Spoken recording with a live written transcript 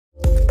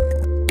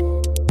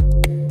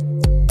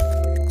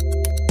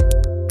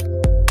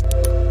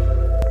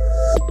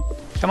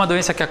É uma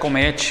doença que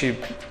acomete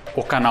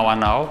o canal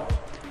anal,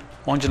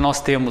 onde nós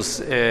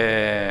temos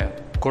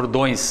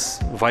cordões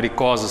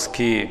varicosos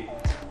que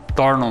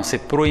tornam-se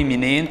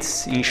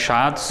proeminentes,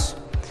 inchados,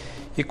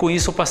 e com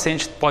isso o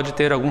paciente pode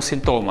ter alguns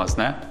sintomas,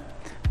 né?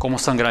 Como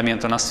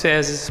sangramento nas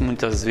fezes,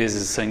 muitas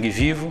vezes sangue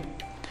vivo,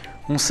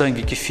 um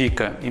sangue que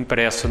fica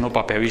impresso no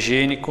papel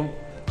higiênico.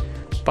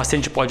 O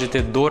paciente pode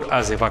ter dor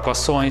às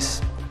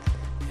evacuações,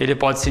 ele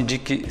pode sentir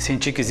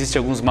que existem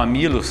alguns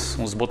mamilos,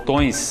 uns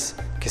botões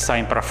que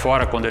saem para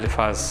fora quando ele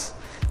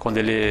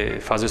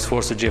faz o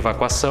esforço de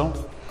evacuação.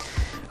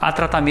 Há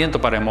tratamento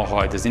para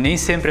hemorroidas e nem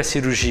sempre é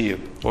cirurgia.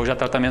 Hoje há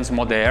tratamentos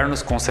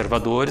modernos,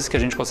 conservadores, que a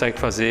gente consegue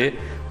fazer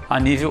a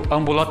nível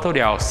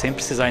ambulatorial, sem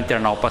precisar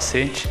internar o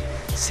paciente,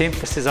 sem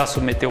precisar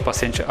submeter o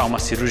paciente a uma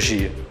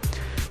cirurgia.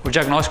 O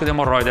diagnóstico de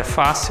hemorroide é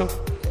fácil,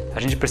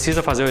 a gente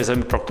precisa fazer o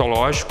exame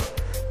proctológico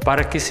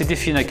para que se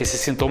defina que esses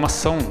sintomas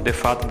são de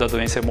fato da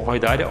doença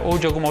hemorroidária ou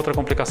de alguma outra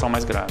complicação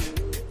mais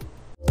grave.